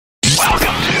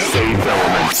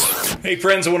Hey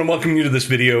friends, I want to welcome you to this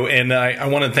video, and I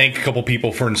want to thank a couple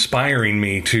people for inspiring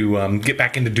me to get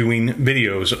back into doing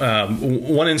videos.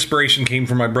 One inspiration came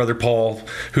from my brother Paul,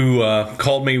 who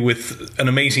called me with an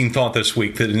amazing thought this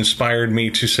week that inspired me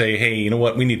to say, hey, you know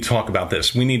what, we need to talk about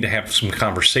this. We need to have some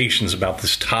conversations about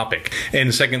this topic. And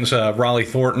the second is Raleigh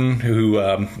Thornton, who,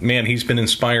 man, he's been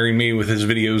inspiring me with his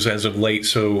videos as of late.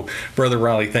 So Brother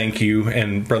Raleigh, thank you,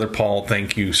 and Brother Paul,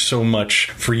 thank you so much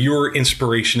for your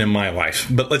inspiration in my life.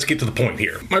 But let's get to the point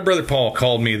here. My brother Paul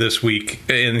called me this week,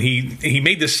 and he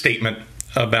made this statement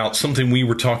about something we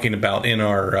were talking about in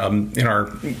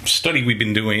our study we've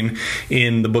been doing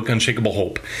in the book Unshakable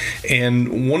Hope.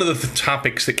 And one of the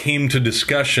topics that came to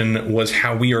discussion was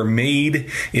how we are made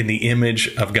in the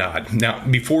image of God. Now,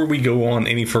 before we go on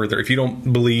any further, if you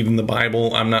don't believe in the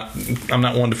Bible, I'm not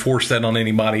one to force that on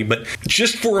anybody, but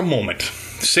just for a moment,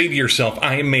 say to yourself,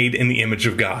 I am made in the image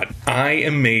of God. I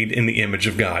am made in the image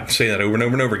of God. Say that over and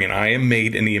over and over again. I am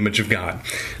made in the image of God.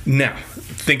 Now,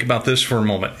 think about this for a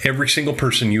moment. Every single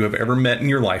person you have ever met in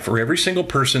your life, or every single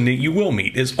person that you will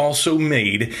meet, is also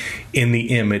made in the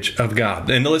image of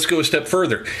God. And let's go a step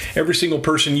further. Every single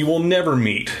person you will never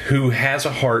meet who has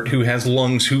a heart, who has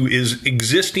lungs, who is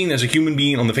existing as a human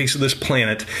being on the face of this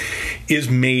planet is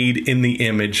made in the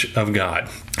image of God.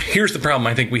 Here's the problem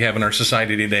I think we have in our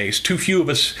society today is too few of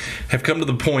us have come to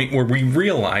the point where we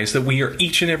realize that we are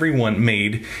each and every one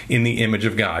made in the image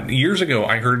of God. Years ago,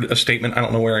 I heard a statement, I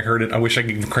don't know where I heard it, I wish I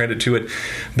could give credit to it,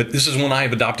 but this is one I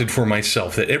have adopted for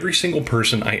myself, that every single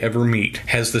person I ever meet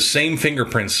has the same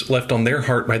fingerprints left on their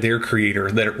heart by their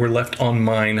Creator that were left on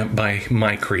mine by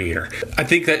my Creator. I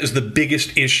think that is the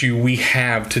biggest issue we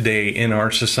have today in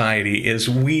our society, is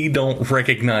we don't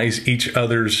recognize each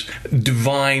other's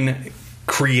divine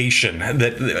creation,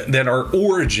 that our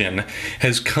origin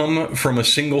has come from a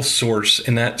single source,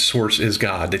 and that source is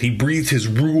God, that He breathed His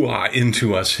Ruah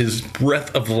into us, His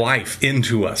breath of life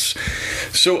into us.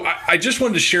 So I just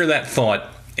wanted to share that thought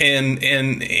and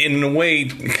in a way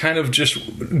kind of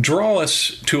just draw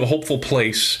us to a hopeful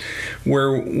place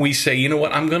where we say, you know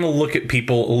what, I'm going to look at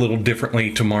people a little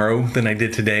differently tomorrow than I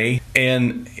did today.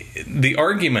 And the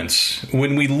arguments,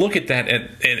 when we look at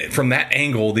that from that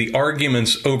angle, the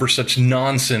arguments over such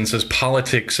nonsense as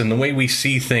politics and the way we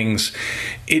see things,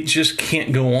 it just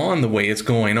can't go on the way it's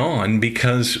going on,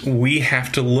 because we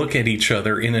have to look at each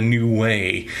other in a new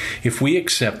way if we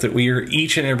accept that we are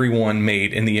each and every one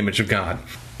made in the image of God.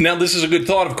 Now, this is a good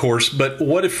thought, of course, but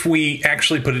what if we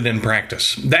actually put it in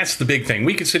practice? That's the big thing.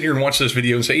 We could sit here and watch this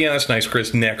video and say, yeah, that's nice,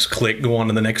 Chris, next, click, go on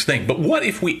to the next thing. But what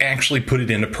if we actually put it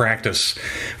into practice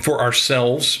for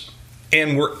ourselves,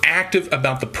 and we're active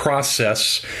about the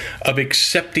process of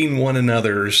accepting one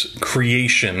another's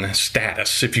creation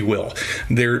status, if you will?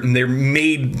 They're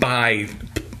made by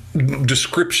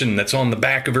description that's on the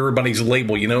back of everybody's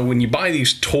label. You know, when you buy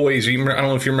these toys, I don't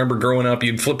know if you remember growing up,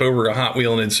 you'd flip over a Hot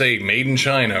Wheel and it'd say made in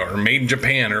China or made in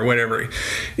Japan or whatever.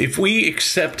 If we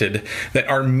accepted that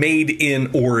our made in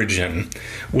origin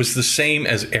was the same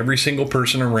as every single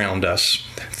person around us,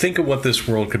 think of what this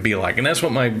world could be like. And that's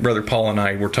what my brother Paul and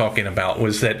I were talking about,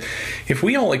 was that if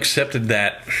we all accepted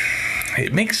that,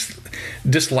 it makes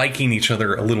disliking each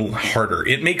other a little harder.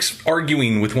 It makes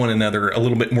arguing with one another a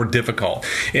little bit more difficult.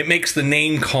 It makes the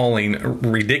name calling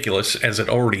ridiculous, as it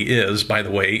already is, by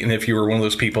the way. And if you were one of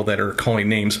those people that are calling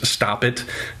names, stop it.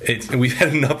 We've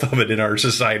had enough of it in our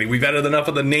society. We've had enough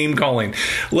of the name calling.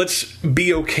 Let's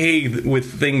be okay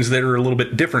with things that are a little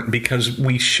bit different, because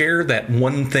we share that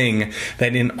one thing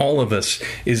that in all of us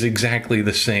is exactly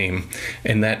the same,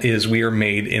 and that is we are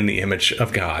made in the image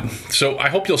of God. So I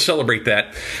hope you'll celebrate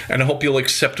that, and I hope you'll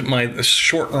accept my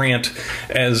short rant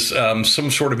as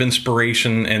some sort of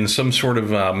inspiration and some sort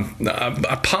of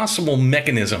a possible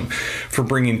mechanism for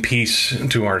bringing peace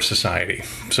to our society.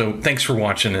 So thanks for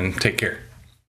watching, and take care.